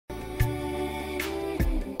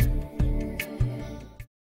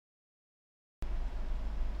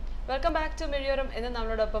Welcome back to Mizhiyoram. In the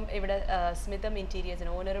Namnodapam, Smitham Interiors and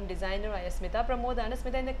owner and designer Smita Pramodana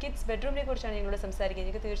Smith in the kids' bedroom. You could some sarcasm.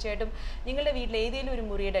 You could read lady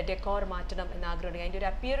Muria decor martinum and agro and your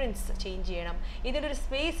appearance change. Either a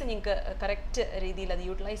space and correct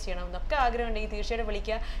utilize the agra and the shade of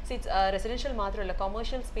Valika sits residential matra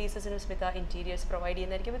commercial spaces in Smita Interiors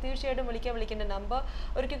providing that give a shade of Valika number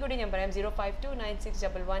or you could number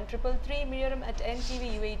 052961133 Mizhiyoram at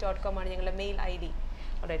ntvua.com and mail ID.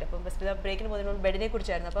 Alright, so break in the bed in a good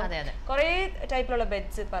chair. Correct type of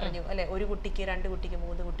beds, Parano, Uri Gutiki, and Gutiki,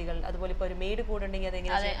 the Gutical, other made code and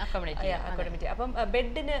accommodate. A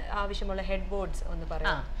bed in a Vishimola headboards on the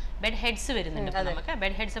Parana. Bed heads in the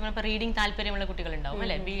bed heads of reading Talperimal Gutical and down.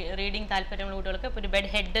 Reading Talperimal Gutical, put a bed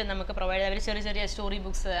head, Namaka provide very serious story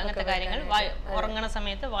books, Orangana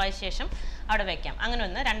Sameta, Vai Shesham, out of Vacam.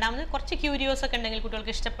 Angana, randomly, Korchi curious, a candle could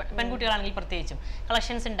Pengutil Pertachum.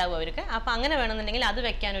 Collections in Davarica, Apangana and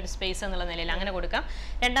the other space and the Langana Gudaka,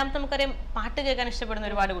 and Dampam part to get a step on the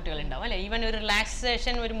Vadagutil and down. Even a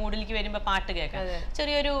relaxation with Moodle Kiva part to get. So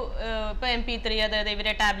you MP3, they were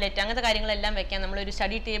a tablet, and the carrying lamb, I can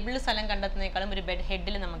study table, Salang Kandathan, bed head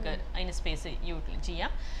in a space you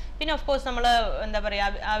of course, we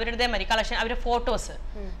have collection of photos.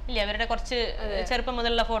 We have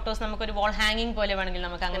photos, wall hanging,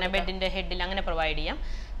 bed in the head, provide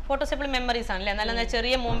photos memories and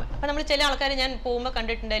cherry moment.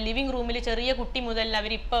 Living room cherry kutti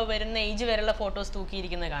mudal age photos to key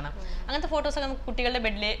in the Ghana. And the photos are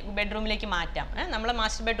bedroom like matam. Namala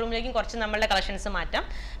master bedroom like collections of matam.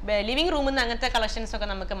 Living room and the collections of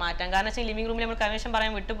Namaka Ghana living room convention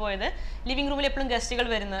param with the living room guestical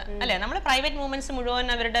were in the private moments Mudo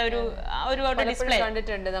and our display living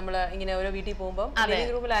room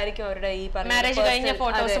marriage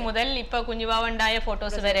photos model Lipa Kunjiva and Dia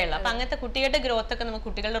photos. Pangata Kutia growth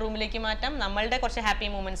Kutical room lake matam, Namalda happy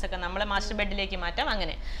moments, Namala master bed lake matam,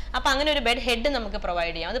 Angane. A Pangana bed head Namaka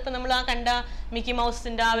provide. The Panamala Kanda, Mickey Mouse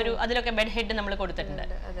and other bed head Namalakota.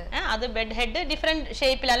 Other bed head, different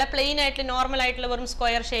shape, plain at normal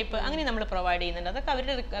square shape, Angani Namala providing another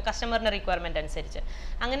customer requirement and search.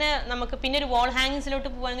 Angana Namaka pinner wall hangs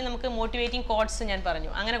to motivating chords in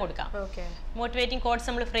Parano, Angana Godka. Okay. Motivating chords,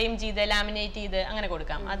 some frame G, the laminate, the Angana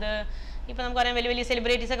Godka. Other if I am going to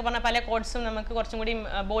celebrate this, I am courts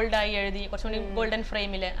bold eye, golden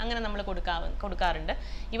frame,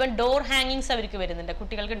 even door hangings are very the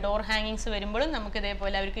critical door hangings are very important.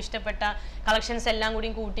 Collections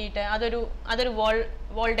other wall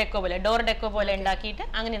deco, door deco, and Dakita,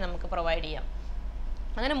 Angana provide.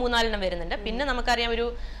 അങ്ങനെ മൂന്നാലെണ്ണം വരുന്നുണ്ട് പിന്നെ നമുക്കറിയാം ഒരു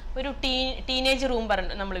teenage room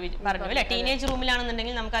പറഞ്ഞു teenage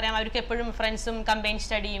റൂമിലാണെന്നുണ്ടെങ്കിൽ നമുക്കറിയാം അവർക്ക് എപ്പോഴും ഫ്രണ്ട്സും കമ്പൈൻ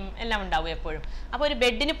സ്റ്റഡിയും എല്ലാം ഉണ്ടാവും എപ്പോഴും അപ്പോൾ ഒരു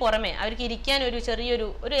ബെഡിന് പുറമെ അവർക്ക് ഇരിക്കാൻ ഒരു ചെറിയൊരു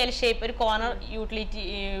എൽ ഷേപ്പ് ഒരു കോർണർ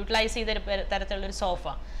യൂട്ടിലൈസ് ചെയ്ത തരത്തിലുള്ള ഒരു സോഫ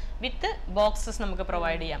with boxes നമുക്ക്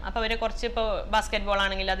പ്രൊവൈഡ് ചെയ്യാം അപ്പോൾ അവരെ കുറച്ച് ഇപ്പോൾ ബാസ്കറ്റ്ബോൾ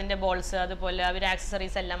ആണെങ്കിൽ അതിന്റെ ബോൾസ് അതുപോലെ അവർ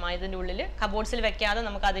ആക്സസറീസ് എല്ലാം അതിന്റെ ഉള്ളിൽ കബോർഡ്സിൽ വെക്കാതെ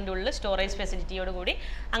നമുക്ക് അതിന്റെ ഉള്ളിൽ സ്റ്റോറേജ് ഫെസിലിറ്റിയോട് കൂടി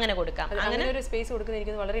അങ്ങനെ കൊടുക്കാം അങ്ങനെ ഒരു സ്പേസ്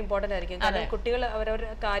കൊടുക്കുന്നത് വളരെ ഇമ്പോർട്ടന്റ് ആയിരിക്കും കാരണം കുട്ടികൾ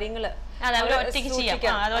അവരവരുടെ കാര്യങ്ങൾ അവർ ഒറ്റയ്ക്ക് ചെയ്യാം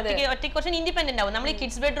ഒറ്റയ്ക്ക് കുറച്ച് ഇൻഡിപെൻഡന്റ് ആവും നമ്മൾ ഈ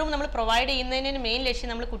കിഡ്സ് ബെഡ്റൂം നമ്മൾ പ്രൊവൈഡ് ചെയ്യുന്നതിന് മെയിൻ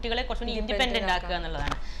ലക്ഷ്യം നമ്മൾ കുട്ടികളെ കുറച്ച് ഇൻഡിപെൻഡന്റ് ആക്കുക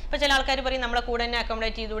എന്നുള്ളതാണ് ഇപ്പോൾ ചില ആൾക്കാർ പറയും നമ്മളെ കൂടെ തന്നെ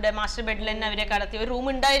അക്കോമഡേറ്റ് ചെയ്തുകൂടെ മാസ്റ്റർ ബെഡിൽ തന്നെ അവരെ കടത്തി ഒരു റൂം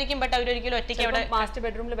ഉണ്ടായിരിക്കും ബട്ട് അവരൊരിക്കലും ഒറ്റയ്ക്ക് അവിടെ മാസ്റ്റർ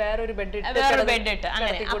ബെഡ്റൂമിൽ വേറൊരു ബെഡ് ഇട്ട്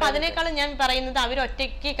അങ്ങനെ അപ്പോൾ അതിനേക്കാളും ഞാൻ പറയുന്നത് അവർ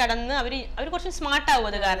ഒറ്റയ്ക്ക് കടന്ന് അവർ കുറച്ച് സ്മാർട്ട് ആവും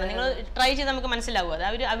അത് കാരണം നിങ്ങൾ ട്രൈ ചെയ്ത് നമുക്ക് മനസ്സിലാവും അത്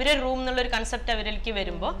അവരുടെ റൂം എന്നുള്ള ഒരു കൺസെപ്റ്റ് അവരിലേക്ക്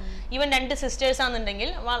വരുമ്പോൾ ഈവൻ രണ്ട് സിസ്റ്റേഴ്സ്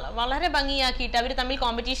ആണെന്നുണ്ടെങ്കിൽ വളരെ ഭംഗിയാക്കിയിട്ട് അവർ തമ്മിൽ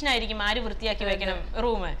കോമ്പറ്റീഷൻ ആയിരിക്കും ആര് വൃത്തിയാക്കി വെക്കണം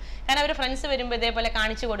റൂം കാരണം അവർ ഫ്രണ്ട്സ് വരുമ്പോൾ ഇതേപോലെ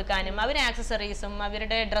കാണിച്ചു കൊടുക്കാനും അവരുടെ ആക്സസറീസും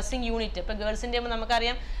അവരുടെ ഡ്രസ്സിംഗ് യൂണിറ്റ് ഇപ്പോൾ ഗേൾസിൻ്റെ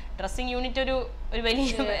നമുക്കറിയാം ഡ്രസ്സിംഗ് യൂണിറ്റ് ഒരു വലിയ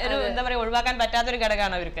എന്താ പറയുക ഒഴിവാക്കാൻ പറ്റാത്തൊരു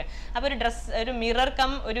ഘടകമാണ് അവർക്ക് അപ്പോൾ ഒരു മിറർ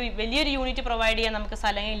കം ഒരു വലിയൊരു യൂണിറ്റ് പ്രൊവൈഡ് ചെയ്യാൻ നമുക്ക്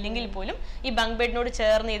സ്ഥലം ഇല്ലെങ്കിൽ പോലും ഈ ബങ്ക് ബെഡിനോട്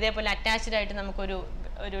ചേർന്ന് ഇതേപോലെ അറ്റാച്ച്ഡ് ആയിട്ട് നമുക്കൊരു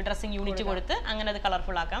ഡ്രസ്സിംഗ് യൂണിറ്റ് കൊടുത്ത് അങ്ങനെ അത്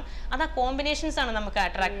കളർഫുൾ ആക്കാം അത് ആ കോമ്പിനേഷൻസ് ആണ് നമുക്ക്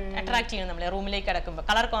അട്രാക്ട് ചെയ്യുന്നത് നമ്മളെ റൂമിലേക്ക് കിടക്കുമ്പോൾ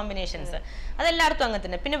കളർ കോമ്പിനേഷൻസ് അതെല്ലായിടത്തും അങ്ങനെ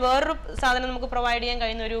തന്നെ പിന്നെ വേറൊരു സാധനം നമുക്ക് പ്രൊവൈഡ് ചെയ്യാൻ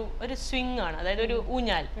കഴിയുന്ന ഒരു സ്വിംഗ് ആണ് അതായത് ഒരു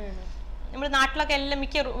ഊഞ്ഞാൽ നമ്മൾ നാട്ടിലൊക്കെ എല്ലാം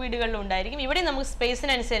മിക്ക വീടുകളിലും ഉണ്ടായിരിക്കും ഇവിടെ നമുക്ക്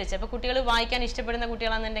സ്പേസിനനുസരിച്ച് അപ്പോൾ കുട്ടികൾ വായിക്കാൻ ഇഷ്ടപ്പെടുന്ന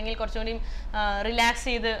കുട്ടികളാണെന്നുണ്ടെങ്കിൽ കുറച്ചുകൂടി റിലാക്സ്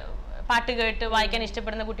ചെയ്ത് പാട്ട് കേട്ട് വായിക്കാൻ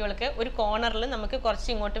ഇഷ്ടപ്പെടുന്ന കുട്ടികൾക്ക് ഒരു കോർണറിൽ നമുക്ക് കുറച്ച്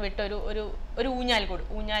ഇങ്ങോട്ട് വിട്ട് ഒരു ഊഞ്ഞാൽ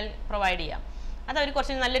പ്രൊവൈഡ് ചെയ്യാം അത് അവർ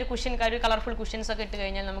കുറച്ച് നല്ലൊരു കുഷൻ കളർഫുൾ കുഷൻസ് ഒക്കെ ഇട്ട്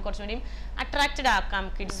കഴിഞ്ഞാൽ നമുക്ക് കുറച്ചുകൂടി അട്രാക്റ്റഡ് ആക്കാം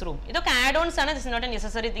കിഡ്സ് റൂം ഇതൊക്കെ ആഡ് ഓൺസ് ആണ് this not A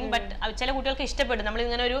necessary thing but ചില കുട്ടികൾക്ക് ഇഷ്ടപ്പെടും നമ്മൾ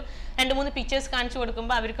ഇങ്ങനെ ഒരു 2-3 പിക്ചേഴ്സ് കാണിച്ചു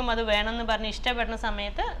കൊടുക്കുമ്പോൾ അവർക്കും അത് വേണമെന്ന് പറഞ്ഞ് ഇഷ്ടപ്പെടുന്ന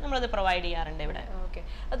സമയത്ത് നമ്മളത് പ്രൊവൈഡ് ചെയ്യാറുണ്ട് ഇവിടെ ഓക്കെ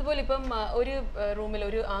അതുപോലെ ഇപ്പം ഒരു റൂമിൽ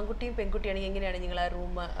ഒരു ആൺകുട്ടിയും പെൺകുട്ടിയാണെങ്കിൽ എങ്ങനെയാണ് നിങ്ങൾ ആ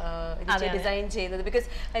റൂം ഡിസൈൻ ചെയ്തത് ബിക്കോസ്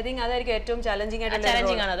ഐ തിങ്ക് അതായിരിക്കും ഏറ്റവും ചാലഞ്ചിങ്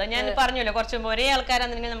ആണ് അത് ഞാൻ പറഞ്ഞല്ലോ കുറച്ച് ഒരേ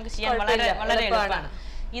ആൾക്കാരാണെന്നുണ്ടെങ്കിൽ നമുക്ക് ചെയ്യാൻ വളരെ വളരെ എളുപ്പമാണ്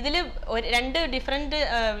ഇതിൽ രണ്ട് ഡിഫറെന്റ്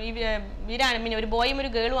ഇവരാണ് ഒരു ബോയും ഒരു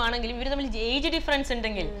ഗേളും ആണെങ്കിലും ഇവർ തമ്മിൽ ഏജ് ഡിഫറൻസ്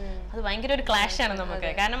ഉണ്ടെങ്കിൽ അത് ഭയങ്കര ഒരു ക്ലാഷ് ആണ് നമുക്ക്.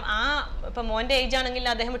 കാരണം ഇപ്പൊ മോന്റെ ഏജ് ആണെങ്കിൽ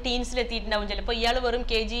അദ്ദേഹം ടീൻസിൽ എത്തിയിട്ടുണ്ടാവും, ചിലപ്പോൾ ഇയാൾ വെറും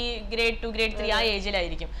KG grade 2 grade 3 ആ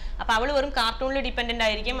ഏജിലായിരിക്കും. അപ്പൊ അവള് വെറും കാർട്ടൂണിൽ ഡിപ്പെൻഡന്റ്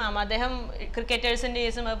ആയിരിക്കും, അദ്ദേഹം ക്രിക്കറ്റേഴ്സിന്റെ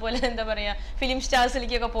കേസും അതുപോലെ എന്താ പറയാ ഫിലിം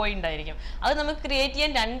സ്റ്റാർസിലേക്കൊക്കെ പോയിട്ടുണ്ടായിരിക്കും. അത് നമുക്ക് ക്രിയേറ്റ്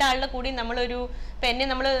ചെയ്യാൻ രണ്ടാളുടെ കൂടി നമ്മളൊരു ഇപ്പൊ എന്നെ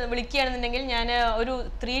നമ്മൾ വിളിക്കുകയാണെന്നുണ്ടെങ്കിൽ ഞാൻ ഒരു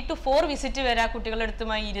 3 to 4 വിസിറ്റ് വരെ കുട്ടികളുടെ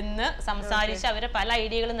അടുത്തുമായി ഇരുന്ന് സംസാരിച്ച് അവരെ പല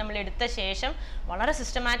ഐഡിയകളും നമ്മൾ എടുത്ത ശേഷം വളരെ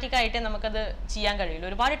സിസ്റ്റമാറ്റിക് ആയിട്ട് നമുക്കത് ചെയ്യാൻ കഴിയില്ല.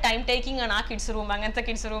 ഒരുപാട് ടൈം ടേക്കിംഗ് ആണ് ആ കിഡ്സ് റൂം. അങ്ങനത്തെ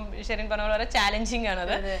കിഡ്സ് റൂം ഷെറിൻ പറഞ്ഞ പോലെ ചാലഞ്ചിങ് ആണ്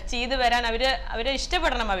അത് ചെയ്തു വരാൻ. അവരെ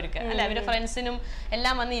ഇഷ്ടപ്പെടണം അവർക്ക് അല്ലെ, അവരുടെ ഫ്രണ്ട്സിനും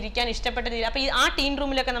എല്ലാം വന്ന് ഇരിക്കാൻ ഇഷ്ടപ്പെട്ട രീതി. അപ്പൊ ആ ടീൻ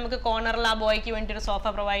റൂമിലൊക്കെ നമുക്ക് കോർണറിൽ ആ ബോയ്ക്ക് വേണ്ടി ഒരു സോഫ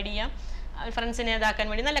പ്രൊവൈഡ് ചെയ്യാം, ഫ്രണ്ട്സിനെ ഇതാക്കാൻ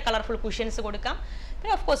വേണ്ടി നല്ല കളർഫുൾ കുഷ്യൻസ് കൊടുക്കാം.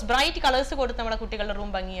 പിന്നെ ഓഫ് കോഴ്സ് ബ്രൈറ്റ് കളേഴ്സ് കൊടുത്ത് നമ്മുടെ കുട്ടികളുടെ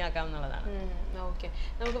റൂം ഭംഗിയാക്കാം എന്നുള്ളതാണ്. ഓക്കെ,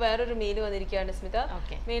 നമുക്ക് വേറൊരു മെയിൽ വന്നിരിക്കുകയാണ് സ്മിത.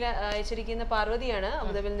 മെയിൽ അയച്ചിരിക്കുന്ന പാർവതിയാണ്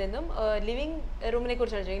അബുദാബിയിൽ നിന്നും. ലിവിംഗ് റൂമിനെ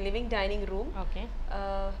കുറിച്ചാണ്, ലിവിംഗ് ഡൈനിങ് റൂം.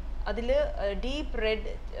 അതിൽ deep red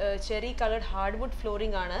cherry coloured hardwood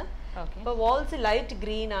flooring ആണ്. അപ്പോൾ വാൾസ് ലൈറ്റ്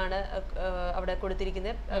ഗ്രീൻ ആണ് അവിടെ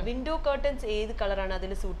കൊടുത്തിരിക്കുന്നത്. വിൻഡോ കർട്ടൻസ് ഏത് കളറാണ്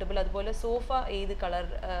അതിൽ സൂട്ടബിൾ, അതുപോലെ സോഫ ഏത് കളർ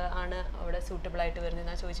ആണ് അവിടെ സൂട്ടബിൾ ആയിട്ട്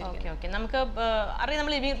വരുന്നത് ചോദിച്ചിരിക്കുന്നത്. നമുക്ക് അറിയാം,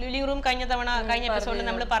 നമ്മൾ ലിവിംഗ് റൂം കഴിഞ്ഞ എപ്പിസോഡിൽ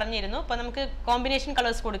നമ്മൾ പറഞ്ഞിരുന്നു. അപ്പൊ നമുക്ക് കോമ്പിനേഷൻ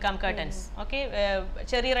കളേഴ്സ് കൊടുക്കാം കർട്ടൻസ്. ഓക്കെ,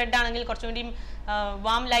 ചെറിയ റെഡ് ആണെങ്കിൽ കുറച്ചും കൂടി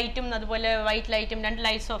വാം ലൈറ്റും അതുപോലെ വൈറ്റ് ലൈറ്റും, രണ്ട്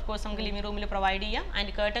ലൈറ്റ്സ് ഓഫ് കോഴ്സ് നമുക്ക് ലിവിംഗ് റൂമിൽ പ്രൊവൈഡ് ചെയ്യാം.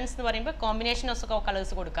 ആൻഡ് കർട്ടൻസ് എന്ന് പറയുമ്പോൾ കോമ്പിനേഷൻ ഓഫ്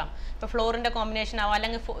കളേഴ്സ് കൊടുക്കാം. ഇപ്പോൾ ഫ്ലോറിന്റെ കോമ്പിനേഷൻ ആവാം,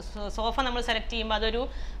 അല്ലെങ്കിൽ സോഫ നമ്മൾ സെലക്ട് ചെയ്യുമ്പോൾ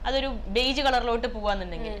അതൊരു ബേജ് കളറിലോട്ട്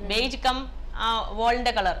പോവാന്നുണ്ടെങ്കിൽ ബേജ് കം ആ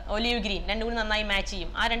വാളിന്റെ കളർ ഒലീവ് ഗ്രീൻ രണ്ടും കൂടി നന്നായി മാച്ച് ചെയ്യും.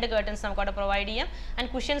 ആ രണ്ട് കർട്ടൻസ് നമുക്ക് അവിടെ പ്രൊവൈഡ് ചെയ്യാം. And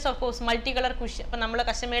cushions of course multi colour cushion. ഇപ്പം നമ്മൾ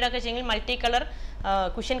കസ്റ്റമൈഡ് ഒക്കെ ചെയ്യെങ്കിൽ മൾട്ടി കളർ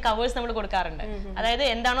കുഷ്യൻ കവേഴ്സ് നമ്മൾ കൊടുക്കാറുണ്ട്. അതായത്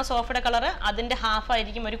എന്താണോ സോഫയുടെ കളർ അതിന്റെ ഹാഫ്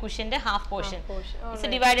ആയിരിക്കും ഒരു കുഷ്യന്റെ half portion.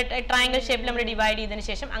 It's divided triangle ഷേപ്പിൽ നമ്മൾ ഡിവൈഡ് ചെയ്തതിന്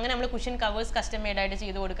ശേഷം അങ്ങനെ നമ്മൾ കുഷ്യൻ കവേഴ്സ് കസ്റ്റമൈഡ് ആയിട്ട്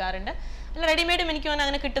ചെയ്ത് കൊടുക്കാറുണ്ട്. അല്ല റെഡിമെയ്ഡും എനിക്ക്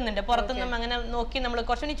അങ്ങനെ കിട്ടുന്നുണ്ട്. പുറത്തുനിന്നും അങ്ങനെ നോക്കി നമ്മൾ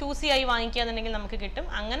കുറച്ചുകൂടി ചൂസി ആയി വാങ്ങിക്കുകയാണെന്നുണ്ടെങ്കിൽ നമുക്ക് കിട്ടും.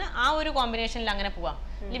 അങ്ങനെ ആ ഒരു കോമ്പിനേഷനിൽ അങ്ങനെ പോവാം.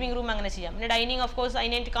 ലിവിംഗ് റൂം അങ്ങനെ ചെയ്യാം. പിന്നെ ഡൈനിങ് ഓഫ് കോഴ്സ്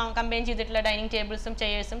അതിനായിട്ട് കമ്പൈൻ ചെയ്തിട്ടുള്ള ഡൈനിങ് ടേബിൾസും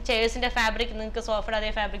ചെയേഴ്സിന്റെ ഫാബ്രിക് നിങ്ങൾക്ക് സോഫയുടെ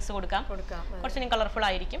അതേ ഫാബ്രിക്സ് കൊടുക്കാം, കുറച്ചുകൂടി കളർഫുൾ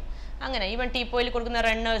ആയിരിക്കും. അങ്ങനെ ഈവൻ ടീപ്പോയിൽ കൊടുക്കുന്ന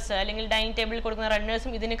റണ്ണേഴ്സ് അല്ലെങ്കിൽ ഡൈനിങ് ടേബിളിൽ കൊടുക്കുന്ന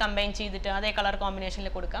റണ്ണേഴ്സും ഇതിന് കമ്പൈൻ ചെയ്തിട്ട് അതേ കളർ കോമ്പിനേഷനിൽ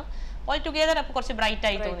കൊടുക്കാം. ഓൾ ടുഗെദർ അപ്പോൾ കുറച്ച് ബ്രൈറ്റ്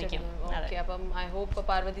ആയി തോന്നിക്കും. അപ്പം ഐ ഹോപ്പ്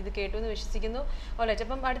പാർവതി ഇത് കേട്ടു എന്ന് വിശ്വസിക്കുന്നു. ഓൾറൈറ്റ്,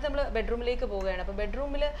 അപ്പം അടുത്ത് നമ്മൾ ബെഡ്റൂമിലേക്ക് പോവുകയാണ്. അപ്പം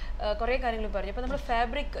ബെഡ്റൂമിൽ കുറേ കാര്യങ്ങൾ പറഞ്ഞു. അപ്പം നമ്മൾ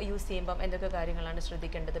ഫാബ്രിക് യൂസ് ചെയ്യുമ്പോൾ എന്തൊക്കെ കാര്യങ്ങളാണ്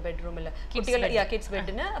ശ്രദ്ധിക്കേണ്ടത് ബെഡ്റൂമിൽ കുട്ടികളുടെ കിഡ്സ്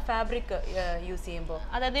ബെഡിന് ഫാബ്രിക് യൂസ് ചെയ്യുമ്പോൾ?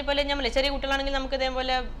 അതേപോലെ നമ്മൾ ചെറിയ കുട്ടികളാണെങ്കിൽ നമുക്ക്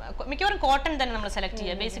ഇതേപോലെ മിക്കവാറും കോട്ടൺ തന്നെ നമ്മൾ സെലക്ട്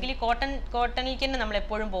ചെയ്യുക. ബേസിക്കലി കോട്ടണിലേക്ക് തന്നെ നമ്മൾ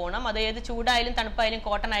എപ്പോഴും പോകണം. അത് ഏത് ചൂടായാലും തണുപ്പായാലും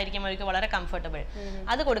കോട്ടൺ ആയിരിക്കും അവർക്ക് വളരെ കംഫർട്ടബിൾ.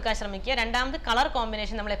 അത് കൊടുക്കാൻ ശ്രമിക്കുക. രണ്ടാമത് കളർ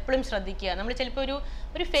കോമ്പിനേഷൻ നമ്മൾ എപ്പോഴും ശ്രദ്ധിക്കുക. നമ്മൾ ചിലപ്പോൾ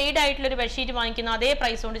ഒരു ഫെയ്ഡ് ആയിട്ടുള്ള ഒരു ബെഡ്ഷീറ്റ് വാങ്ങിക്കുന്ന അതേ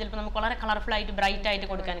പ്രൈസ് കൊണ്ട് ചിലപ്പോൾ നമുക്ക് വളരെ കളർഫുൾ ആയിട്ട് ബ്രൈറ്റ് ആയിട്ട്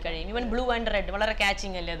കൊടുക്കാൻ കഴിയും. ഈവൻ ബ്ലൂ ആൻഡ് റെഡ് വളരെ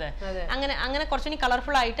കാച്ചിങ് അല്ലേ അത്. അങ്ങനെ കുറച്ചുകൂടി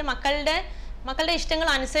കളർഫുൾ ആയിട്ട് മക്കളുടെ ഇഷ്ടങ്ങൾ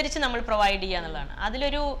അനുസരിച്ച് നമ്മൾ പ്രൊവൈഡ് ചെയ്യുക എന്നുള്ളതാണ്.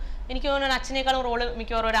 അതിലൊരു എനിക്ക് തോന്നുന്നു അച്ഛനേക്കാളും റോള്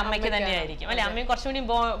മിക്കവാറും ഒരു അമ്മയ്ക്ക് തന്നെയായിരിക്കും അല്ലെ. അമ്മയും കുറച്ചുകൂടി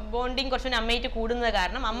ബോണ്ടിങ് കുറച്ചുകൂടി അമ്മയായിട്ട് കൂടുന്നത്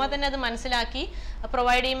കാരണം അമ്മ തന്നെ അത് മനസ്സിലാക്കി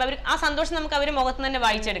പ്രൊവൈഡ് ചെയ്യുമ്പോൾ അവർ ആ സന്തോഷം നമുക്ക് അവർ മുഖത്ത് തന്നെ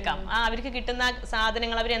വായിച്ചെടുക്കാം. അവർക്ക് കിട്ടുന്ന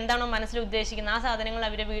സാധനങ്ങൾ അവർ എന്താണോ മനസ്സിൽ ഉദ്ദേശിക്കുന്നത് ആ സാധനങ്ങൾ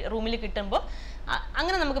അവർ റൂമിൽ കിട്ടുമ്പോൾ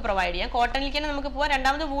അങ്ങനെ നമുക്ക് പ്രൊവൈഡ് ചെയ്യാം. കോട്ടണിലേക്ക് തന്നെ നമുക്ക് പോവാം.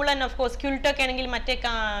 രണ്ടാമത് വൂളൻ ഓഫ് കോഴ്സ് ക്യൂൾട്ടൊക്കെ ആണെങ്കിൽ മറ്റേ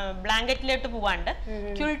ബ്ലാങ്കറ്റിലോട്ട് പോവാണ്ട്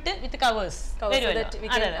ക്യൂൾട്ട് വിത്ത് കവേഴ്സ്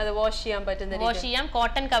വാഷ് ചെയ്യാം.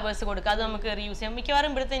 കോട്ടൺ കവേഴ്സ് കൊടുക്കുക, അത് നമുക്ക് റീയൂസ് ചെയ്യാം.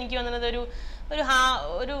 മിക്കവാറും ഇവിടുത്തെ എനിക്ക് വന്നത് ഒരു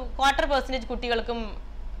 1/4% കുട്ടികൾക്കും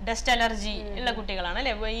ഡസ്റ്റ് അലർജി ഉള്ള കുട്ടികളാണ്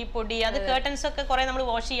അല്ലെ. ഈ പൊടി അത് കേർട്ടൻസ് ഒക്കെ കുറെ നമ്മൾ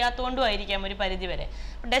വാഷ് ചെയ്യാത്തതുകൊണ്ടും ആയിരിക്കാം ഒരു പരിധി വരെ.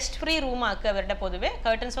 ഡസ്റ്റ് ഫ്രീ റൂം ആക്കുക അവരുടെ. പൊതുവെ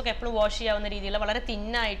കേർട്ടൻസ് ഒക്കെ എപ്പോഴും വാഷ് ചെയ്യാവുന്ന രീതിയിലുള്ള വളരെ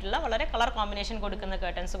തിന്നായിട്ടുള്ള വളരെ കളർ കോമ്പിനേഷൻ കൊടുക്കുന്ന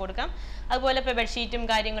കേർട്ടൻസ് കൊടുക്കാം. അതുപോലെ ഇപ്പോൾ ബെഡ്ഷീറ്റും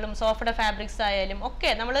കാര്യങ്ങളും സോഫയുടെ ഫാബ്രിക്സ് ആയാലും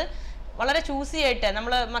ഒക്കെ നമ്മൾ വളരെ ചൂസി ആയിട്ട്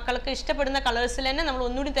നമ്മൾ മക്കൾക്ക് ഇഷ്ടപ്പെടുന്ന കളേഴ്സിൽ തന്നെ നമ്മൾ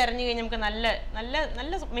ഒന്നുകൂടി തിരഞ്ഞു കഴിഞ്ഞാൽ നമുക്ക് നല്ല നല്ല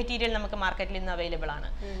നല്ല മെറ്റീരിയൽ നമുക്ക് മാർക്കറ്റിൽ ഇന്ന് അവൈലബിൾ ആണ്.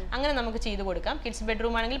 അങ്ങനെ നമുക്ക് ചെയ്ത് കൊടുക്കാം. കിഡ്സ്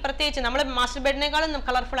ബെഡ്റൂം ആണെങ്കിൽ പ്രത്യേകിച്ച് നമ്മുടെ മാസ്റ്റർ ബെഡിനേക്കാളും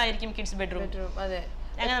കളർഫുൾ ആയിരിക്കും കിഡ്സ് ബെഡ്റൂം.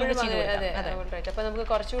 അപ്പൊ നമുക്ക്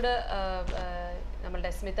കുറച്ചുകൂടെ നമ്മളുടെ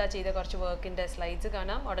സ്മിത ചെയ്ത കുറച്ച് വർക്കിന്റെ സ്ലൈഡ്സ്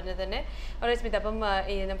കാണാം ഉടനെ തന്നെ. സ്മിത, അപ്പം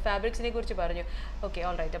ഫാബ്രിക്സിനെ കുറിച്ച് പറഞ്ഞു. Okay,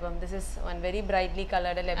 all right. അപ്പം this is one very brightly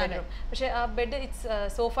coloured അല്ലേ ബെഡ്റൂം. പക്ഷെ ആ ബെഡ് ഇറ്റ്സ്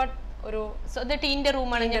സോഫ ഒരു ടീന്റെ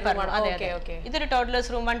റൂമാണ്. ഇതൊരു ടോഡ്ലേഴ്സ്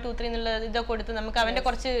റൂം 1, 2, 3 എന്നുള്ള ഇതൊക്കെ കൊടുത്ത് നമുക്ക് അവന്റെ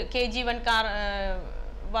കുറച്ച് KG1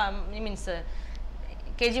 മീൻസ്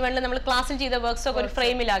KG1 നമ്മൾ ക്ലാസ്സിൽ ചെയ്ത വർക്ക്സ് ഒക്കെ ഒരു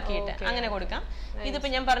ഫ്രെയിമിലാക്കിയിട്ട് അങ്ങനെ കൊടുക്കാം. ഇതിപ്പോ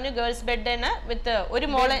ഞാൻ പറഞ്ഞു ഗേൾസ് ബെഡ് തന്നെ വിത്ത് ഒരു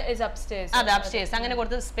മോളെ അതെ അപ്സ്റ്റേഴ്സ് അങ്ങനെ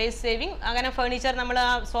കൊടുത്ത് സ്പേസ് സേവിങ്. അങ്ങനെ ഫർണിച്ചർ നമ്മൾ ആ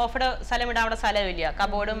സോഫയുടെ സ്ഥലം ഇടാൻ അവിടെ സ്ഥലമില്ല,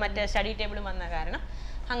 കബോർഡും മറ്റേ സ്റ്റഡി ടേബിളും വന്ന കാരണം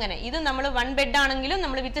അങ്ങനെ. ഇത് നമ്മൾ 1 ബെഡ് ആണെങ്കിലും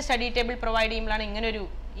നമ്മൾ വിത്ത് സ്റ്റഡി ടേബിൾ പ്രൊവൈഡ് ചെയ്യുമ്പോഴാണ്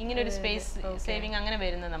ഇങ്ങനൊരു സ്പേസ് സേവിങ് അങ്ങനെ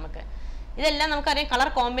വരുന്നത് നമുക്ക്. ഇതെല്ലാം നമുക്കറിയാം കളർ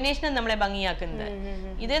കോമ്പിനേഷൻ നമ്മളെ ഭംഗിയാക്കുന്നത്.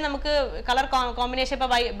 ഇത് നമുക്ക് കളർ കോമ്പിനേഷൻ ഇപ്പൊ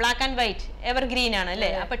black and white ever green ആണ്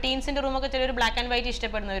അല്ലേ. അപ്പൊ ടീൻസിന്റെ റൂമൊക്കെ ചിലർ black and white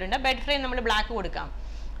ഇഷ്ടപ്പെടുന്നവരുണ്ട്. Bed frame നമ്മൾ ബ്ലാക്ക് കൊടുക്കാം.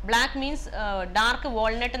 ബ്ലാക്ക് മീൻസ് ഡാർക്ക്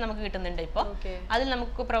വാൾനട്ട് നമുക്ക് കിട്ടുന്നുണ്ട് ഇപ്പോൾ. അതിൽ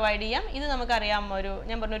നമുക്ക് പ്രൊവൈഡ് ചെയ്യാം. ഇത് നമുക്കറിയാം,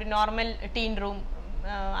 ഞാൻ പറഞ്ഞ ഒരു നോർമൽ ടീൻ റൂം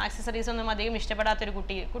ആക്സസറീസ് ഒന്നും അധികം ഇഷ്ടപ്പെടാത്തൊരു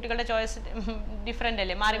കുട്ടികളുടെ ചോയ്സ് ഡിഫറെൻ്റ്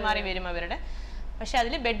അല്ലേ, മാറി മാറി വരും അവരുടെ. പക്ഷെ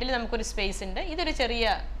അതിൽ ബെഡിൽ നമുക്കൊരു സ്പേസ് ഉണ്ട്. ഇതൊരു ചെറിയ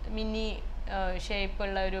മിനി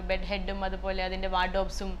ഷേപ്പുള്ള ഒരു ബെഡ് ഹെഡും അതുപോലെ അതിൻ്റെ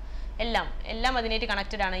വാർഡ്രോബ്സും എല്ലാം അതിനായിട്ട്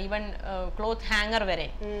കണക്റ്റഡ് ആണ്. ഈവൻ ക്ലോത്ത് ഹാങ്ങർ വരെ.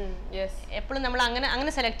 എപ്പോഴും നമ്മൾ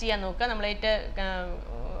അങ്ങനെ സെലക്ട് ചെയ്യാൻ നോക്കുക. നമ്മളായിട്ട്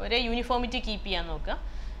ഒരേ യൂണിഫോമിറ്റി കീപ്പ് ചെയ്യാൻ നോക്കുക.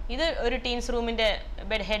 ഇത് ഒരു ടീൻസ് റൂമിൻ്റെ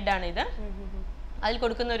ബെഡ് ഹെഡാണ് ഇത്. അതിൽ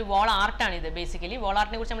കൊടുക്കുന്ന ഒരു വാൾ ആർട്ടാണ് ഇത്. ബേസിക്കലി വാൾ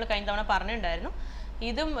ആർട്ടിനെ കുറിച്ച് നമ്മൾ കഴിഞ്ഞ തവണ പറഞ്ഞിട്ടുണ്ടായിരുന്നു.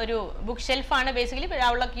 ഇതും ഒരു ബുക്ക് ഷെൽഫാണ് ബേസിക്കലി.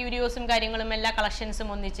 ഉള്ള ക്യൂരിയോസും കാര്യങ്ങളും എല്ലാ കളക്ഷൻസും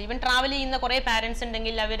ഒന്നിച്ച്. ഈവൻ ട്രാവൽ ചെയ്യുന്ന കുറേ പാരൻസ്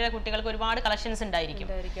ഉണ്ടെങ്കിൽ അവരുടെ കുട്ടികൾക്ക് ഒരുപാട് കളക്ഷൻസ് ഉണ്ടായിരിക്കും.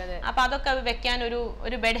 അപ്പൊ അതൊക്കെ വെക്കാൻ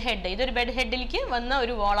ഒരു ബെഡ് ഹെഡ്, ഇതൊരു ബെഡ് ഹെഡിലേക്ക് വന്ന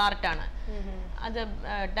ഒരു വാൾ ആർട്ടാണ്. അത്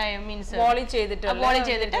മീൻസ് വോളിൽ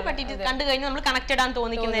ചെയ്തിട്ട് ബട്ട് ഇത് കണ്ടു കഴിഞ്ഞാൽ നമ്മൾ കണക്റ്റഡ് ആണെന്ന്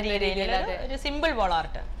തോന്നിക്കുന്ന രീതിയിൽ ഒരു സിമ്പിൾ വാൾ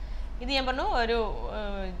ആർട്ട്. ഇത് ഞാൻ പറഞ്ഞു ഒരു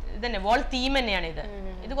ഇതന്നെ വാൾ തീം തന്നെയാണ് ഇത്.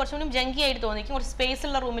 ഇത് കുറച്ചുകൂടി ജങ്കി ആയിട്ട് തോന്നിക്കും. കുറച്ച് സ്പേസ്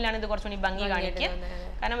ഉള്ള റൂമിലാണ് ഇത് കുറച്ചുകൂടി ഭംഗി കാണിക്കുക.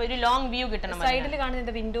 കാരണം ഒരു ലോങ് വ്യൂ കിട്ടണം. സൈഡിൽ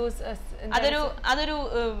കാണുന്ന വിൻഡോസ്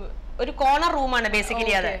അതൊരു കോർണർ റൂമാണ്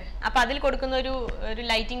ബേസിക്കലി അത്. അപ്പൊ അതിൽ കൊടുക്കുന്ന ഒരു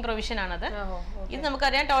ലൈറ്റിംഗ് പ്രൊവിഷൻ ആണത്. ഇത്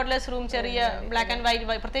നമുക്കറിയാം ടോഡ്ലേഴ്സ് റൂം ചെറിയ ബ്ലാക്ക് ആൻഡ്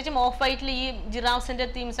വൈറ്റ്, പ്രത്യേകിച്ചും ഓഫ് വൈറ്റിൽ ഈ ജിറാഫ്സിന്റെ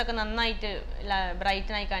തീംസ് ഒക്കെ നന്നായിട്ട്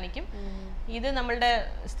ബ്രൈറ്റൻ ആയി കാണിക്കും. ഇത്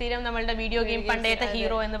നമ്മളുടെ വീഡിയോ ഗെയിം പണ്ടേത്തെ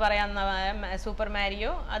ഹീറോ എന്ന് പറയാവുന്ന സൂപ്പർ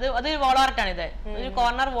മാരിയോ, അതൊരു വാൾ ആർട്ടാണ്. ഇത് ഒരു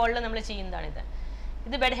കോർണർ വാളിൽ നമ്മൾ ചെയ്യുന്നതാണ് ഇത്.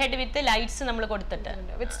 ഇത് ബെഡ് ഹെഡ് വിത്ത് ലൈറ്റ്സ് നമ്മൾ കൊടുത്തിട്ട്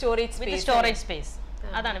വിത്ത് സ്റ്റോറേജ് സ്പേസ്.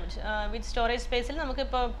 അതാണ് വിത്ത് സ്റ്റോറേജ് സ്പേസിൽ നമുക്ക്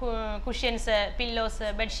ഇപ്പോൾ കുഷ്യൻസ്, പില്ലോസ്,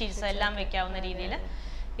 ബെഡ്ഷീറ്റ്സ് എല്ലാം വെക്കാവുന്ന രീതിയിൽ.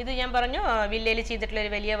 ഇത് ഞാൻ പറഞ്ഞു വില്ലയിൽ ചെയ്തിട്ടുള്ള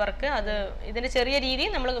ഒരു വലിയ വർക്ക്. ഇതിന്റെ ചെറിയ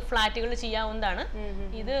രീതിയിൽ നമ്മൾ ഫ്ലാറ്റുകൾ ചെയ്യാവുന്നതാണ്.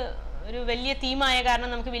 ഇത് ഒരു വലിയ തീമായ കാരണം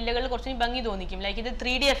നമുക്ക് വില്ലകളിൽ കുറച്ചും ഭംഗി തോന്നിക്കും. ലൈക്ക് ഇത്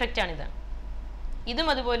 3D എഫക്റ്റ് ആണിത്. ഇതും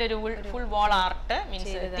അതുപോലെ ഒരു ഫുൾ വാൾ ആർട്ട്,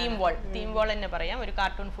 മീൻസ് തീം വാൾ തന്നെ പറയാം. ഒരു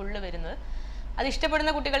കാർട്ടൂൺ ഫുള്ള് വരുന്നത്. അത്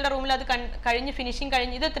ഇഷ്ടപ്പെടുന്ന കുട്ടികളുടെ റൂമിൽ അത് കഴിഞ്ഞ് ഫിനിഷിങ്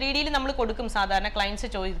കഴിഞ്ഞ് ഇത് 3Dയിൽ നമ്മൾ കൊടുക്കും സാധാരണ ക്ലയൻസ്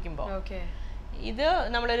ചോദിക്കുമ്പോൾ. ഇത്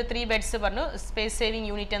നമ്മളൊരു 3 ബെഡ്സ് പറഞ്ഞു, സ്പേസ് സേവിങ്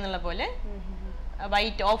യൂണിറ്റ് എന്നുള്ള പോലെ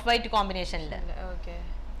ഓഫ് വൈറ്റ്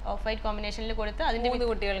കോമ്പിനേഷനിൽ കൊടുത്ത് അതിന്റെ 3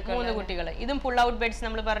 കുട്ടികൾ. ഇതും പുൾ ഔട്ട് ബെഡ്സ്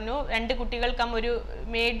നമ്മൾ പറഞ്ഞു. 2 കുട്ടികൾക്കും ഒരു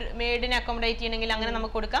മെയ്ഡിനെ അക്കോമഡേറ്റ് ചെയ്യണമെങ്കിൽ അങ്ങനെ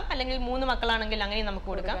നമുക്ക് കൊടുക്കാം, അല്ലെങ്കിൽ 3 മക്കളാണെങ്കിൽ അങ്ങനെ നമുക്ക്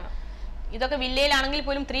കൊടുക്കാം. ഇതൊക്കെ വില്ലയിലാണെങ്കിൽ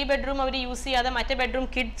പോലും 3 ബെഡ്റൂം അവർ യൂസ് ചെയ്യാതെ മറ്റേ ബെഡ്റൂം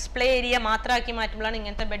കിഡ്സ് പ്ലേ ഏരിയ മാത്രമാക്കി മാറ്റുമ്പോഴാണ്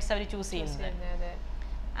ഇങ്ങനത്തെ ബെഡ്സ് അവർ ചൂസ് ചെയ്യുന്നത്.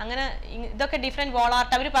 അങ്ങനെ ഇതൊക്കെ ഡിഫറെന്റ് വാൾ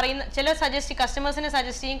ആർട്ട് അവർ പറയുന്ന ചില കസ്റ്റമേഴ്സിനെ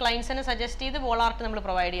സജസ്റ്റ് ചെയ്യും, ക്ലയൻസിനെ സജസ്റ്റ് ചെയ്ത് വാൾ ആർട്ട് നമ്മൾ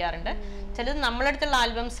പ്രൊവൈഡ് ചെയ്യാറുണ്ട്. ചിലത് നമ്മളടുത്തുള്ള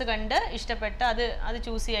ആൽബംസ് കണ്ട് ഇഷ്ടപ്പെട്ട് അത്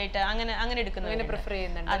ചൂസ് ചെയ്തിട്ട് അങ്ങനെ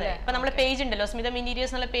എടുക്കുന്നത്. അതെ, ഇപ്പൊ നമ്മളെ പേജ് ഉണ്ടല്ലോ, സ്മിത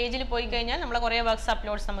ഇന്റീരിയേഴ്സ് എന്നുള്ള പേജിൽ പോയി കഴിഞ്ഞാൽ നമ്മളെ കുറെ വർക്ക്സ്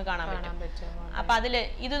അപ്ലോഡ്സ് നമുക്ക് കാണാൻ പറ്റും. അപ്പൊ അതില്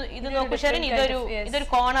ഇത് നോക്കൂ ഷെറിൻ, ഇതൊരു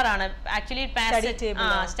കോർണർ ആണ് ആക്ച്വലി.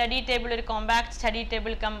 സ്റ്റഡി ടേബിൾ, ഒരു കോമ്പാക്ട് സ്റ്റഡി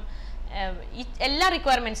ടേബിൾ കം എല്ലാ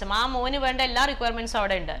റിക്വയർമെന്റ്സും, ആ മോന് വേണ്ട എല്ലാ റിക്വയർമെന്റ്സും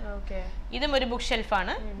അവിടെ ഉണ്ട്. ഇതും ഒരു ബുക്ക്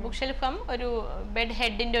ഷെൽഫാണ്. ബുക്ക് ഷെൽഫും ഒരു ബെഡ്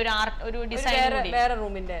ഹെഡിന്റെ ഒരു ആർട്ട്, ഒരു ഡിസൈൻ.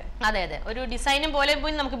 അതെ, ഒരു ഡിസൈനും പോലെ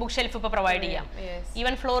പോയി നമുക്ക് ബുക്ക് ഷെൽഫ് ഇപ്പൊ പ്രൊവൈഡ് ചെയ്യാം.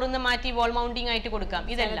 ഈവൻ ഫ്ലോറിൽ നിന്ന് മാറ്റി വാൾ മൗണ്ടിങ് ആയിട്ട് കൊടുക്കാം.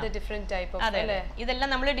 ഇതെല്ലാം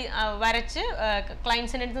നമ്മൾ വരച്ച്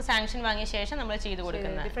ക്ലയൻസിന്റെ അടുത്ത് സാങ്ഷൻ വാങ്ങിയ ശേഷം നമ്മൾ ചെയ്ത്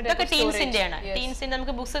കൊടുക്കുന്നത്. ഇതൊക്കെ ടീൻസിന്റെ ആണ്. ടീൻസിന്റെ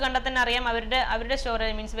നമുക്ക് ബുക്സ് കണ്ടാൽ തന്നെ അറിയാം അവരുടെ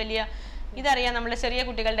സ്റ്റോറേജ് മീൻസ് വലിയ ഇതറിയാം. നമ്മുടെ ചെറിയ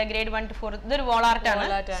കുട്ടികളുടെ grade 1 to 4 ഇതൊരു വാൾ ആർട്ടാണ്,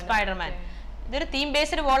 സ്പൈഡർമാൻ. ഇതൊരു തീം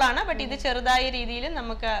ബേസ്ഡ് വാൾ ആണ്. ബട്ട് ഇത് ചെറുതായ രീതിയിൽ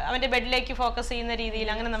നമുക്ക് അവന്റെ ബെഡിലേക്ക് ഫോക്കസ് ചെയ്യുന്ന രീതിയിൽ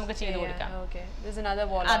അങ്ങനെ നമുക്ക് ചെയ്ത് കൊടുക്കാം.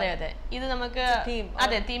 അതെ, ഇത് നമുക്ക്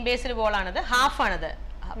തീം ബേസ്ഡ് വാൾ ആണിത്. ഹാഫ് ആണിത്.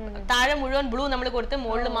 താഴെ മുഴുവൻ ബ്ലൂ നമ്മൾ കൊടുത്ത്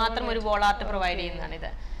മുകളിൽ മാത്രം ഒരു വാൾ ആർട്ട് പ്രൊവൈഡ് ചെയ്യുന്നതാണ്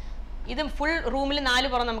ഇത്. ഇത് ഫുൾ റൂമിൽ 4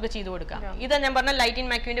 പുറം നമുക്ക് ചെയ്ത് കൊടുക്കാം. ഇത് ഞാൻ പറഞ്ഞ ലൈറ്റിൻ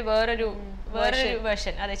മാക്യുവിന്റെ വേറൊരു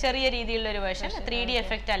വേർഷൻ. അതെ, ചെറിയ രീതിയിലുള്ള ഒരു വേർഷൻ, 3D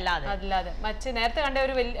എഫക്റ്റ് അല്ലാതെ. നേരത്തെ കണ്ട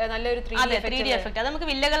ഒരു നല്ലൊരു 3D എഫക്റ്റ്. അത് നമുക്ക്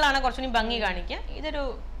വില്ലകളിലാണ് കുറച്ചുകൂടി ഭംഗി കാണിക്കുക.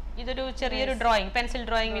 ഇതൊരു ചെറിയൊരു ഡ്രോയിങ്, പെൻസിൽ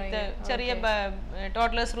ഡ്രോയിങ് വിത്ത് ചെറിയ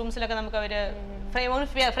ടോഡ്ലേഴ്സ് റൂംസിലൊക്കെ നമുക്ക് അവര്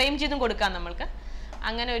ഫ്രെയിം ചെയ്തും കൊടുക്കാം നമ്മൾക്ക്.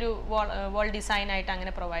 അങ്ങനെ ഒരു വാൾ ഡിസൈൻ ആയിട്ട്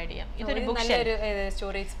അങ്ങനെ പ്രൊവൈഡ് ചെയ്യാം. ഇതൊരു ബുക്ക്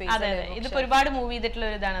സ്റ്റോറേജ് സ്പേസ്. അതെ, ഇതിപ്പോ ഒരുപാട് മൂവ് ചെയ്തിട്ടുള്ള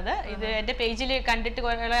ഒരു ഇതാണത്. ഇത് എന്റെ പേജിൽ കണ്ടിട്ട്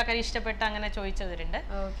കുറെ ആൾക്കാർ ഇഷ്ടപ്പെട്ട് അങ്ങനെ ചോദിച്ചവരുണ്ട്.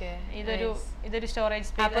 ഇതൊരു സ്റ്റോറേജ്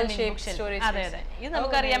സ്പേസ്. അതെ, ഇത്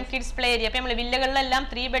നമുക്കറിയാം കിഡ്സ് പ്ലേ ഏരിയ. അപ്പൊ നമ്മള് വില്ലകളിലെല്ലാം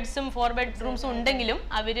 3 ബെഡ്സും 4 ബെഡ്റൂംസും ഉണ്ടെങ്കിലും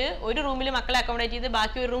അവര് ഒരു റൂമിൽ മക്കളെ അക്കോമഡേറ്റ് ചെയ്ത്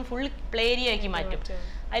ബാക്കി ഒരു റൂം ഫുൾ പ്ലേ ഏരിയ ആക്കി മാറ്റും.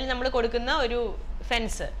 അതിൽ നമ്മൾ കൊടുക്കുന്ന ഒരു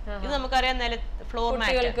ഫെൻസ്, ഇത് നമുക്കറിയാം ഫ്ലോർ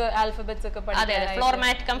മാറ്റ്. അതെ, ഫ്ലോർ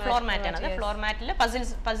മാറ്റ് ആണ്. ഫ്ലോർ മാറ്റിൽ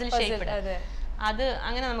പസിൽ ഷേപ്പ് അത്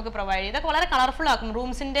അങ്ങനെ നമുക്ക് പ്രൊവൈഡ് ചെയ്ത് വളരെ കളർഫുൾ ആക്കും.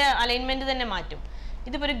 റൂംസിന്റെ അലൈൻമെന്റ് തന്നെ മാറ്റും.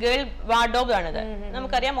 ഇതിപ്പോ ഒരു ഗേൾ വാർഡ്രോബ് ആണിത്.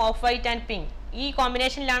 നമുക്കറിയാം ഓഫ് വൈറ്റ് ആൻഡ് പിങ്ക് ഈ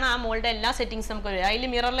കോമ്പിനേഷനിലാണ് ആ മോളുടെ എല്ലാ സെറ്റിംഗ്സ് നമുക്ക് വരും. അതിൽ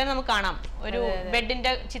മിററിൽ നമുക്ക് കാണാം ഒരു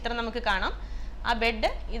ബെഡിന്റെ ചിത്രം നമുക്ക് കാണാം. ആ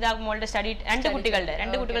ബെഡ് ഇതാ മോളുടെ രണ്ട്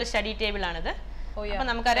കുട്ടികളുടെ സ്റ്റഡി ടേബിൾ ആണിത്. അപ്പൊ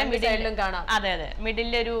നമുക്കറിയാം മിഡിലും കാണാം. അതെ അതെ,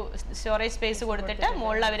 മിഡിൽ ഒരു സ്റ്റോറേജ് സ്പേസ് കൊടുത്തിട്ട്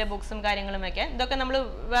മുകളിൽ അവരെ ബുക്സും കാര്യങ്ങളും വെക്കാൻ. ഇതൊക്കെ നമ്മൾ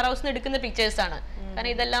വെയർ ഹൗസിൽ നിന്ന് എടുക്കുന്ന പിക്ചേഴ്സ് ആണ്.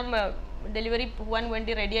 കാരണം ഇതെല്ലാം ഡെലിവറി പോകാൻ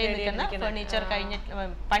വേണ്ടി റെഡി ആയി നിൽക്കുന്ന ഫർണിച്ചർ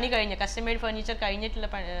പണി കഴിഞ്ഞ കസ്റ്റമൈഡ് ഫർണിച്ചർ കഴിഞ്ഞിട്ടുള്ള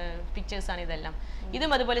പിക്ചേഴ്സ് ആണ് ഇതെല്ലാം.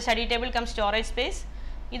 ഇതും അതുപോലെ study table come storage space.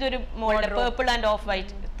 ഇതൊരു model purple and of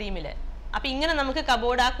white തീമില്. അപ്പൊ ഇങ്ങനെ നമുക്ക്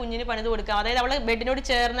കബോർഡ് ആ കുഞ്ഞിന് പണിത് കൊടുക്കാം. അതായത് അവളെ ബെഡിനോട്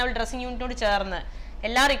ചേർന്ന് അവൾ ഡ്രസ്സിംഗ് യൂണിറ്റിനോട് ചേർന്ന്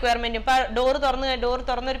എല്ലാ റിക്വയർമെന്റും. ഇപ്പൊ ഡോർ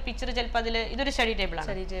തുറന്ന ഒരു പിക്ചർ ചിലപ്പോൾ അതില് ഇതൊരു സ്റ്റഡി ടേബിൾ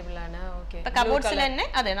ആണ്. ഇപ്പൊ കബോർഡ്സിൽ തന്നെ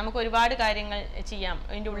അതെ നമുക്ക് ഒരുപാട് കാര്യങ്ങൾ ചെയ്യാം.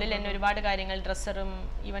 അതിന്റെ ഉള്ളിൽ തന്നെ ഒരുപാട് കാര്യങ്ങൾ ഡ്രസ്സറും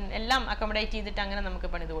ഈവൻ എല്ലാം അക്കോമഡേറ്റ് ചെയ്തിട്ട് അങ്ങനെ നമുക്ക്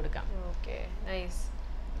പണിത് കൊടുക്കാം.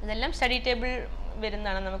 ഇതെല്ലാം സ്റ്റഡി ടേബിൾ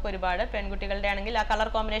വരുന്നതാണ്. നമുക്ക് ഒരുപാട് പെൺകുട്ടികളുടെ ആണെങ്കിൽ ആ കളർ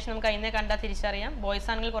കോമ്പിനേഷൻ നമുക്ക് അതിനെ കണ്ടാൽ തിരിച്ചറിയാം. ബോയ്സ്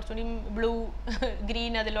ആണെങ്കിൽ കുറച്ചുകൂടി ബ്ലൂ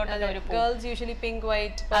ഗ്രീൻ അതിലോട്ടൊക്കെ ഒരു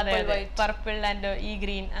പർപ്പിൾ ആൻഡ് ഈ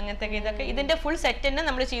ഗ്രീൻ അങ്ങനത്തെ ഇതൊക്കെ ഇതിന്റെ ഫുൾ സെറ്റ് തന്നെ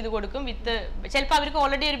നമ്മൾ ചെയ്ത് കൊടുക്കും. വിത്ത് ചിലപ്പോൾ അവർക്ക്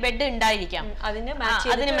ഓൾറെഡി ഒരു ബെഡ് ഉണ്ടായിരിക്കാം, അതിന്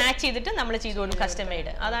മാച്ച് ചെയ്തിട്ട് നമ്മൾ ചെയ്ത് കൊടുക്കും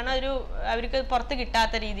കസ്റ്റമൈഡ്. അതാണ് ഒരു അവർക്ക് പുറത്ത്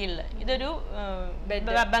കിട്ടാത്ത രീതിയിലുള്ള ഇതൊരു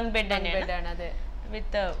ബങ്ക് ബെഡ് തന്നെയാണ്.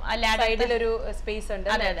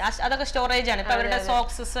 അതൊക്കെ സ്റ്റോറേജ് ആണ്. ഇപ്പൊ അവരുടെ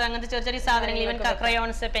സോക്സസ് അങ്ങനത്തെ ചെറിയ ചെറിയ സാധനങ്ങൾ, ഈവൻ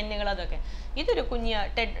ക്രയോൺസ്, പെന്നുകൾ, അതൊക്കെ. ഇതൊരു കുഞ്ഞ്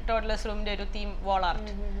ടോഡ്ലേഴ്സ് റൂമിന്റെ ഒരു തീം വാൾ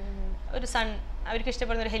ആർട്ട്. ഒരു സൺ, അവർക്ക്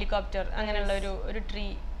ഇഷ്ടപ്പെടുന്ന ഒരു ഹെലികോപ്റ്റർ, അങ്ങനെയുള്ള ഒരു ട്രീ,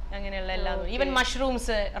 അങ്ങനെയുള്ള എല്ലാം. ഈവൻ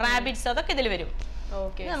മഷ്റൂംസ്, റാബിറ്റ്സ്, അതൊക്കെ ഇതിൽ വരും.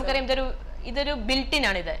 നമുക്കറിയാം ഇതൊരു ബിൽറ്റിൻ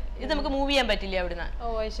ആണ്. ഇത് നമുക്ക് മൂവ് ചെയ്യാൻ പറ്റില്ല അവിടുന്ന്.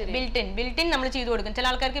 ബിൽറ്റിൻ നമ്മൾ ചെയ്ത് കൊടുക്കും. ചില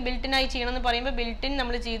ആൾക്കാർക്ക് ബിൽറ്റിൻ ആയി ചെയ്യണം എന്ന് പറയുമ്പോൾ ബിൽറ്റിൻ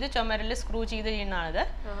നമ്മൾ ചെയ്ത് ചുമരിൽ സ്ക്രൂ ചെയ്ത് ചെയ്യുന്നതാണിത്.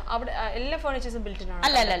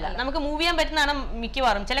 അല്ല, നമുക്ക് മൂവ് ചെയ്യാൻ പറ്റുന്നതാണ്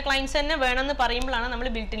മിക്കവാറും. ചില ക്ലയൻസ് തന്നെ വേണമെന്ന് പറയുമ്പോഴാണ് നമ്മൾ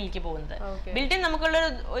ബിൽറ്റിനിലേക്ക് പോകുന്നത്. ബിൽറ്റിൻ നമുക്കുള്ള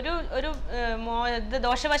ഒരു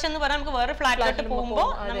ദോഷവശം എന്ന് പറഞ്ഞാൽ നമുക്ക് വേറെ ഫ്ലാറ്റിലോട്ട് പോകുമ്പോൾ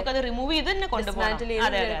നമുക്കത് റിമൂവ് ചെയ്ത് തന്നെ കൊണ്ടുപോകണം.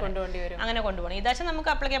 അങ്ങനെ കൊണ്ടുപോകണം. ഇതാച്ചാൽ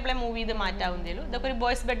നമുക്ക് അപ്ലൈ മൂവ് ചെയ്ത് മാറ്റാവുന്നതേലും. ഇതൊക്കെ ഒരു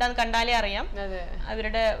ബോയ്സ് ബെഡാന്ന് കണ്ടാലേ അറിയാം.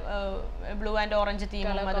 അവരുടെ ബ്ലൂ ആൻഡ് ഓറഞ്ച്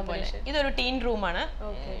തീമും അതുപോലെ. ഇതൊരു ടീൻ റൂമാണ്.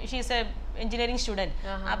 She's A engineering student.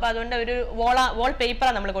 അപ്പൊ അതുകൊണ്ട് ഒരു വാൾ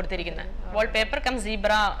പേപ്പറാണ് നമ്മൾ കൊടുത്തിരിക്കുന്നത്. വാൾ പേപ്പർ കം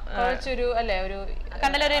സീബ്ര,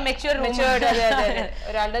 കണ്ടല്ലോ ഒരു മെച്യൂർ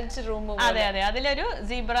റൂം. അതെ, അതിലൊരു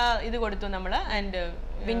സീബ്ര ഇത് കൊടുത്തു നമ്മള്. And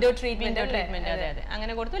window treatment. അതെ,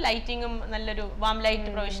 അങ്ങനെ കൊടുത്തു. ലൈറ്റിങ്ങും നല്ലൊരു വാം ലൈറ്റ്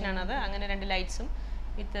പ്രൊവിഷൻ ആണ് അത്. അങ്ങനെ 2 ലൈറ്റ്സും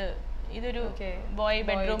വിത്ത്. ഇതൊരു boy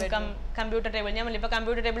bedroom come computer table. ഞാൻ ഇപ്പൊ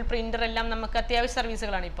കമ്പ്യൂട്ടർ ടേബിൾ, പ്രിന്റർ എല്ലാം നമുക്ക് അത്യാവശ്യ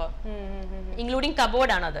സർവീസുകളാണ് ഇപ്പൊ, ഇൻക്ലൂഡിംഗ്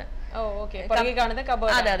കബോർഡ് ആണത്.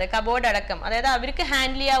 അതെ, കബോർഡ് അടക്കം. അതായത് അവർക്ക്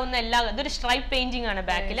ഹാൻഡിൽ ചെയ്യാവുന്ന എല്ലാ. ഇതൊരു സ്ട്രൈപ്പ് പെയിന്റിംഗ് ആണ്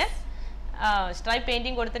ബാക്കില്. സ്ട്രൈപ്പ്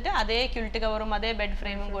പെയിന്റിംഗ് കൊടുത്തിട്ട് അതേ ക്യൂൾട്ട് കവറും അതേ ബെഡ്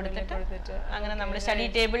ഫ്രെയിമും കൊടുത്തിട്ട് അങ്ങനെ നമ്മൾ study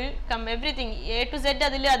table come everything A to Z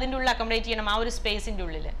അതിന്റെ ഉള്ളിൽ അക്കോമഡേറ്റ് ചെയ്യണം. ആ ഒരു സ്പേസിന്റെ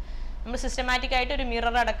ഉള്ളില് നമ്മൾ സിസ്റ്റമാറ്റിക് ആയിട്ട് ഒരു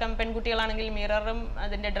മിറർ അടക്കം, പെൺകുട്ടികളാണെങ്കിൽ മിററും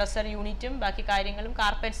അതിന്റെ ഡ്രസ്സർ യൂണിറ്റും ബാക്കി കാര്യങ്ങളും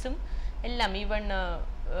കാർപ്പറ്റ്സും എല്ലാം, ഈവൻ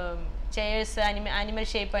ചെയർസ്, ആനിമൽ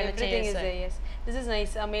ഷേപ്പ് ആയിട്ടുള്ള ചെയർസ്.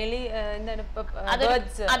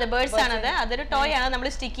 അതെ, ബേർഡ്സ് ആണത്. അതൊരു ടോയ് ആണ്, നമ്മൾ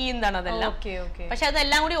സ്റ്റിക്ക് ചെയ്യുന്നതാണ് അതെല്ലാം. പക്ഷെ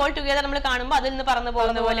അതെല്ലാം കൂടി ഓൾ ടുഗദർ നമ്മൾ കാണുമ്പോൾ അതിൽ നിന്ന് പറന്നു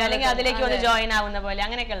പോകുന്ന പോലെ, അല്ലെങ്കിൽ അതിലേക്ക് വന്ന് ജോയിൻ ആവുന്ന പോലെ,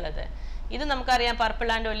 അങ്ങനെയൊക്കെ ഉള്ളത്. ഇത് നമുക്കറിയാം പർപ്പിൾ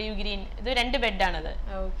ആൻഡ് ഒലീവ് ഗ്രീൻ. ഇത് 2 ബെഡാണത്.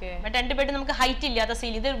 ബട്ട് 2 ബെഡ് നമുക്ക് ഹൈറ്റ് ഇല്ലാത്ത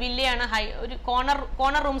സീൽ. ഇത് വില്ലയാണ്. ഒരു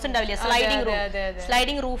കോർണർ റൂംസ് ഉണ്ടാവില്ലേ,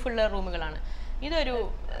 സ്ലൈഡിംഗ് റൂഫ് ഉള്ള റൂമുകളാണ്. ഇതൊരു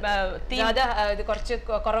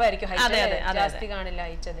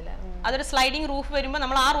അതൊരു സ്ലൈഡിംഗ് റൂഫ് വരുമ്പോൾ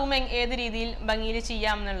നമ്മൾ ആ റൂം ഏത് രീതിയിൽ ഭംഗിയിൽ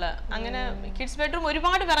ചെയ്യാം എന്നുള്ള. അങ്ങനെ കിഡ്സ് ബെഡ്റൂം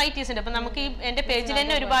ഒരുപാട് വെറൈറ്റീസ് ഉണ്ട്. അപ്പൊ നമുക്ക് എന്റെ പേജിൽ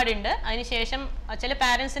തന്നെ ഒരുപാടുണ്ട്. അതിനുശേഷം ചില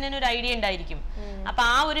പാരന്റ്സിന് തന്നെ ഒരു ഐഡിയ ഉണ്ടായിരിക്കും. അപ്പൊ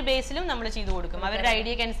ആ ഒരു ബേസിലും നമ്മൾ ചെയ്തു കൊടുക്കും. അവരുടെ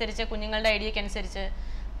ഐഡിയക്ക് അനുസരിച്ച്, കുഞ്ഞുങ്ങളുടെ ഐഡിയക്ക് അനുസരിച്ച്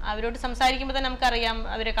അവരോട് സംസാരിക്കുമ്പോൾ തന്നെ നമുക്കറിയാം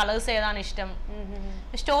അവരുടെ കളേഴ്സ് ഏതാണ് ഇഷ്ടം.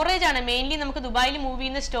 സ്റ്റോറേജ് ആണ് മെയിൻലി. നമുക്ക് ദുബായിൽ മൂവ്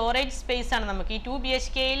ചെയ്യുന്ന സ്റ്റോറേജ് സ്പേസ് ആണ്. നമുക്ക് ഈ 2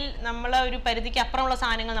 BHKയിൽ നമ്മളെ ഒരു പരിധിക്ക് അപ്പുറമുള്ള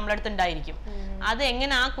സാധനങ്ങൾ നമ്മുടെ അടുത്ത് ഉണ്ടായിരിക്കും. അത്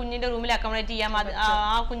എങ്ങനെ ആ കുഞ്ഞിന്റെ റൂമിൽ അക്കോമഡേറ്റ് ചെയ്യാം,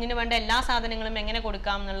 ആ കുഞ്ഞിന് വേണ്ട എല്ലാ സാധനങ്ങളും എങ്ങനെ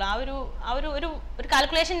കൊടുക്കാം എന്നുള്ള ആ ഒരു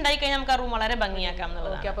കാൽക്കുലേഷൻ ഉണ്ടായി കഴിഞ്ഞാൽ നമുക്ക് ആ റൂം വളരെ ഭംഗിയാക്കാം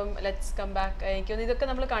എന്നുള്ളത്. ഇതൊക്കെ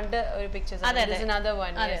നമ്മൾ കണ്ട ഒരു പിക്ചേഴ്സ്. അതെ,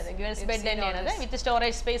 ഗേൾസ് ബെഡ് തന്നെയാണ് വിത്ത്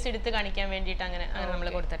സ്റ്റോറേജ് സ്പേസ് എടുത്ത് കാണിക്കാൻ വേണ്ടിയിട്ട് അങ്ങനെ നമ്മൾ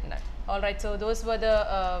കൊടുത്തിട്ടുണ്ട്. Alright, so those were the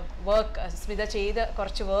work Smitha ചെയ്ത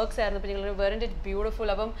കുറച്ച് വർക്ക്സ് ആയിരുന്നു. അപ്പോൾ നിങ്ങൾ വെറൻറ്റ് ഇറ്റ് ബ്യൂട്ടിഫുൾ.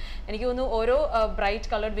 അപ്പം എനിക്ക് തോന്നുന്നു ഓരോ ബ്രൈറ്റ്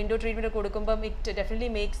കളർഡ് വിൻഡോ ട്രീറ്റ്മെൻറ്റ് കൊടുക്കുമ്പം it definitely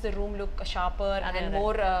makes the room look sharper and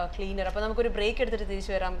more cleaner. അപ്പോൾ നമുക്കൊരു ബ്രേക്ക് എടുത്തിട്ട്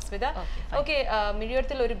തിരിച്ചു വരാം സ്മിത. ഓക്കെ,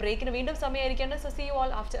 മിഴിയോരത്തിൽ ഒരു ബ്രേക്കിന് വീണ്ടും സമയമായിരിക്കേണ്ടത്. So see you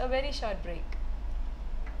all after A very short break.